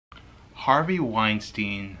Harvey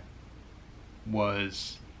Weinstein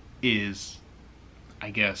is,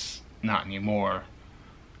 I guess, not anymore,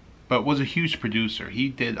 but was a huge producer. He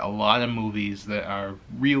did a lot of movies that are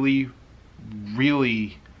really,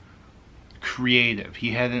 really creative.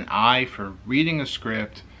 He had an eye for reading a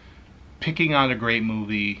script, picking out a great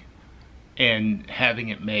movie, and having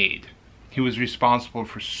it made. He was responsible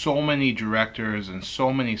for so many directors and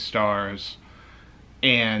so many stars,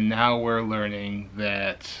 and now we're learning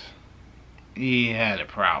that he had a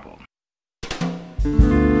problem.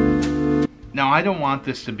 Now, I don't want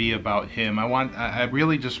this to be about him. I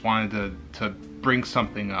really just wanted to bring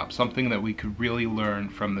something up, something that we could really learn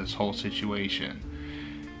from this whole situation.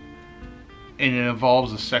 And it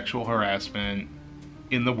involves a sexual harassment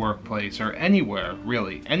in the workplace or anywhere,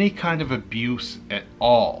 really. Any kind of abuse at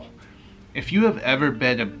all. If you have ever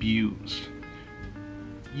been abused,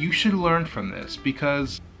 you should learn from this,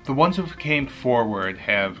 because the ones who came forward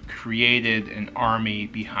have created an army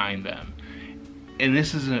behind them. And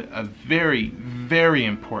this is a very, very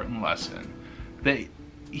important lesson. That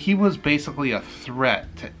he was basically a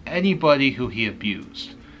threat to anybody who he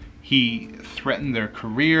abused. He threatened their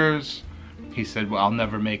careers. He said, well, I'll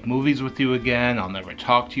never make movies with you again. I'll never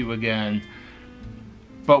talk to you again.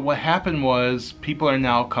 But what happened was, people are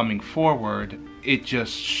now coming forward. It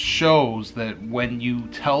just shows that when you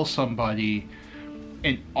tell somebody,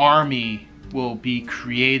 an army will be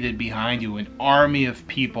created behind you. An army of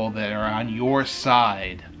people that are on your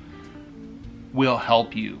side will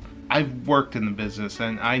help you. I've worked in the business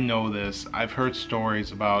and I know this. I've heard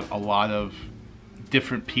stories about a lot of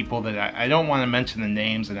different people that I don't want to mention the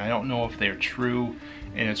names, and I don't know if they're true,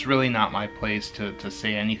 and it's really not my place to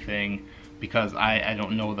say anything, because I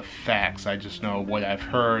don't know the facts. I just know what I've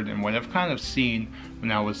heard and what I've kind of seen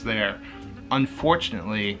when I was there.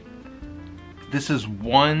 Unfortunately, this is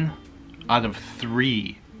 1 out of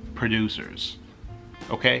 3 producers,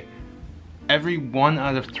 okay? Every 1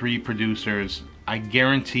 out of 3 producers, I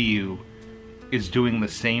guarantee you, is doing the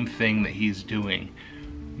same thing that he's doing.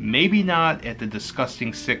 Maybe not at the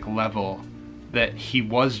disgusting sick level that he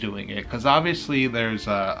was doing it, because obviously there's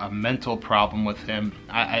a mental problem with him.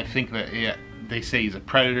 I think that, yeah, they say he's a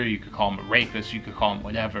predator. You could call him a rapist, you could call him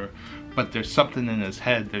whatever, but there's something in his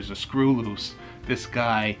head. There's a screw loose. This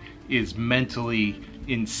guy is mentally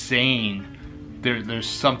insane. There's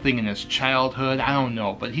something in his childhood, I don't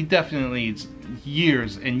know, but he definitely needs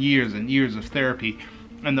years and years and years of therapy.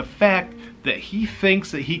 And the fact that he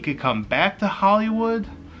thinks that he could come back to Hollywood,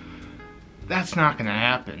 that's not gonna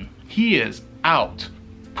happen. He is out.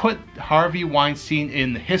 Put Harvey Weinstein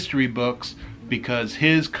in the history books, because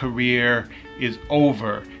his career is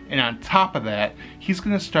over. And on top of that, he's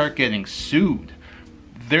gonna start getting sued.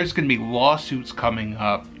 There's gonna be lawsuits coming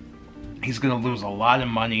up. He's gonna lose a lot of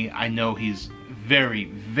money. I know he's very,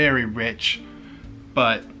 very rich,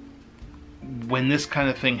 but when this kind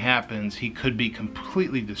of thing happens, he could be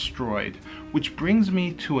completely destroyed. Which brings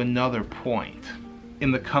me to another point.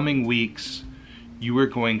 In the coming weeks, you are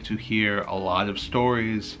going to hear a lot of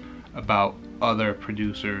stories about other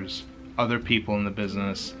producers, other people in the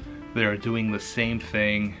business that are doing the same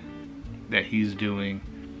thing that he's doing.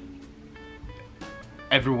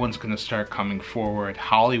 Everyone's going to start coming forward.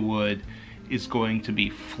 Hollywood is going to be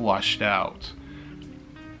flushed out.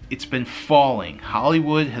 It's been falling.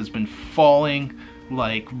 Hollywood has been falling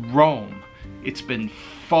like Rome. It's been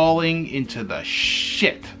falling into the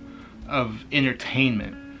shit of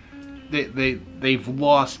entertainment. They've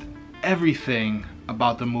lost everything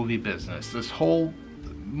about the movie business. This whole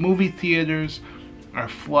movie theaters are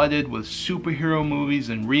flooded with superhero movies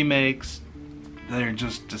and remakes that are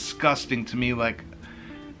just disgusting to me. Like,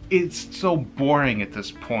 it's so boring at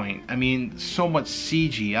this point. I mean, so much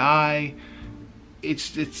CGI.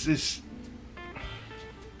 It's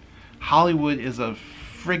Hollywood is a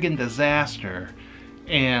friggin' disaster,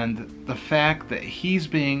 and the fact that he's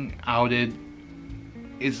being outed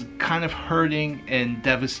is kind of hurting and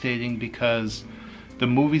devastating, because the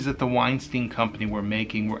movies that the Weinstein Company were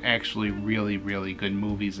making were actually really, really good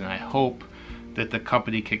movies, and I hope that the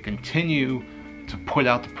company can continue to put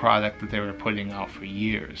out the product that they were putting out for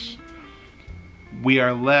years. We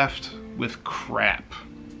are left with crap.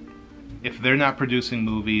 If they're not producing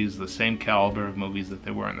movies, the same caliber of movies that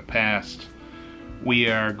they were in the past, we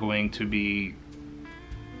are going to be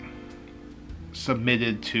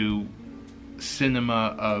submitted to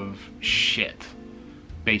cinema of shit.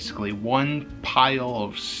 Basically, one pile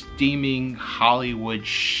of steaming Hollywood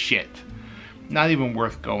shit. Not even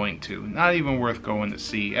worth going to. Not even worth going to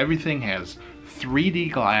see. Everything has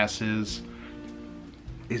 3D glasses.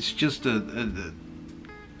 It's just I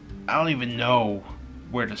don't even know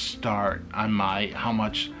where to start on how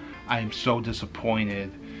much I'm so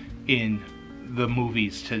disappointed in the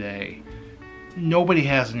movies today. Nobody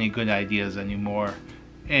has any good ideas anymore,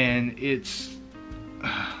 and it's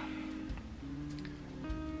I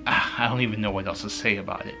don't even know what else to say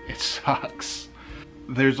about it. It sucks.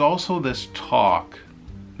 There's also this talk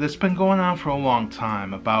that's been going on for a long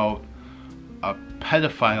time about a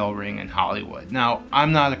pedophile ring in Hollywood. Now,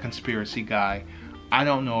 I'm not a conspiracy guy. I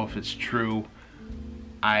don't know if it's true.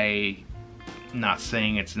 I'm not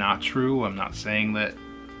saying it's not true. I'm not saying that.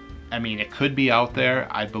 I mean, it could be out there.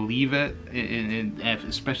 I believe it,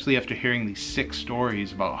 especially after hearing these 6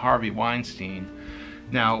 stories about Harvey Weinstein.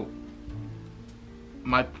 Now,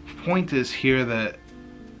 my point is here that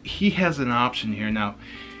he has an option here. Now,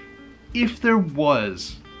 if there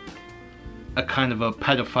was a kind of a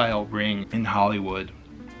pedophile ring in Hollywood,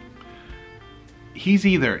 he's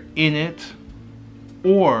either in it,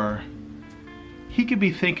 or he could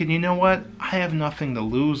be thinking, you know what, I have nothing to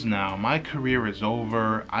lose now. My career is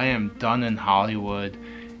over. I am done in Hollywood.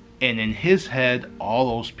 And in his head,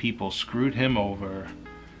 all those people screwed him over.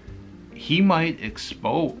 He might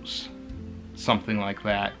expose something like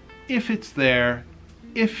that if it's there,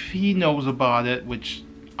 if he knows about it, which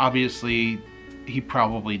obviously he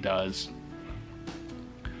probably does.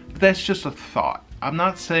 But that's just a thought. I'm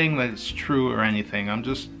not saying that it's true or anything. I'm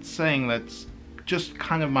just saying that's just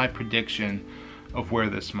kind of my prediction of where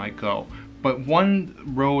this might go. But one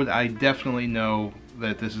road I definitely know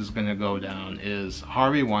that this is going to go down is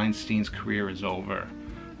Harvey Weinstein's career is over.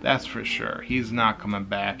 That's for sure. He's not coming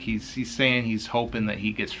back. He's saying he's hoping that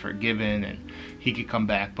he gets forgiven and he could come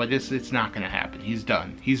back, but it's not going to happen. He's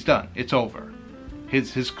done. He's done. It's over.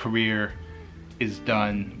 His career is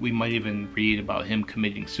done. We might even read about him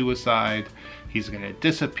committing suicide. He's going to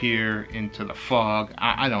disappear into the fog.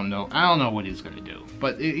 I don't know. I don't know what he's going to do,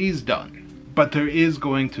 but he's done. But there is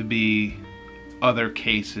going to be other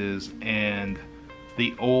cases, and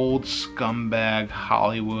the old scumbag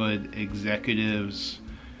Hollywood executives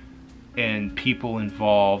and people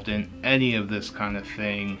involved in any of this kind of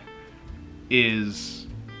thing is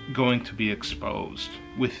going to be exposed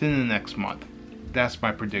within the next month. That's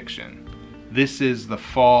my prediction. This is the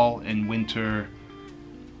fall and winter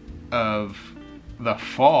of the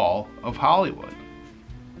fall of Hollywood.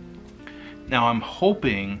 Now I'm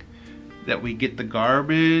hoping that we get the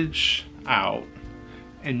garbage out,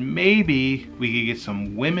 and maybe we could get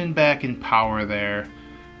some women back in power there.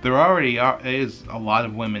 There already is a lot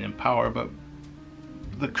of women in power, but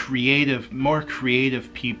the more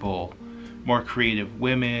creative people, more creative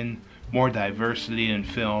women, more diversity in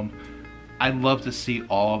film. I'd love to see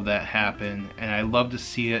all of that happen, and I love to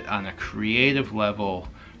see it on a creative level,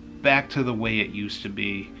 back to the way it used to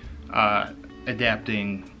be,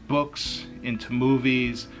 adapting books into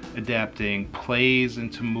movies, adapting plays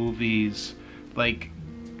into movies,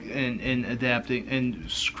 and adapting and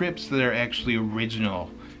scripts that are actually original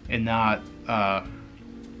and not a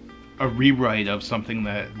rewrite of something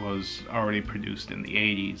that was already produced in the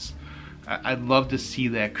 80s. I'd love to see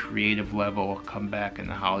that creative level come back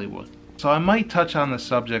into Hollywood. So I might touch on the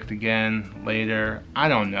subject again later. I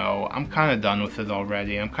don't know. I'm kind of done with it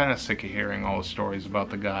already. I'm kind of sick of hearing all the stories about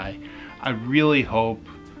the guy. I really hope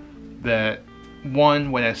that,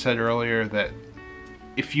 one, what I said earlier, that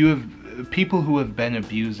if you have people who have been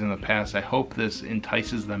abused in the past, I hope this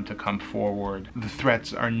entices them to come forward. The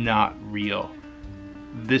threats are not real.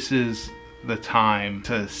 This is the time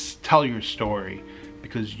to tell your story,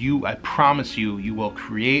 because I promise you, you will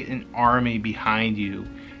create an army behind you,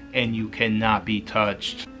 and you cannot be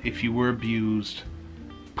touched. If you were abused,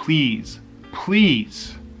 please,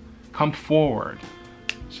 please come forward.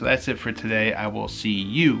 So that's it for today. I will see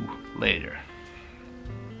you later.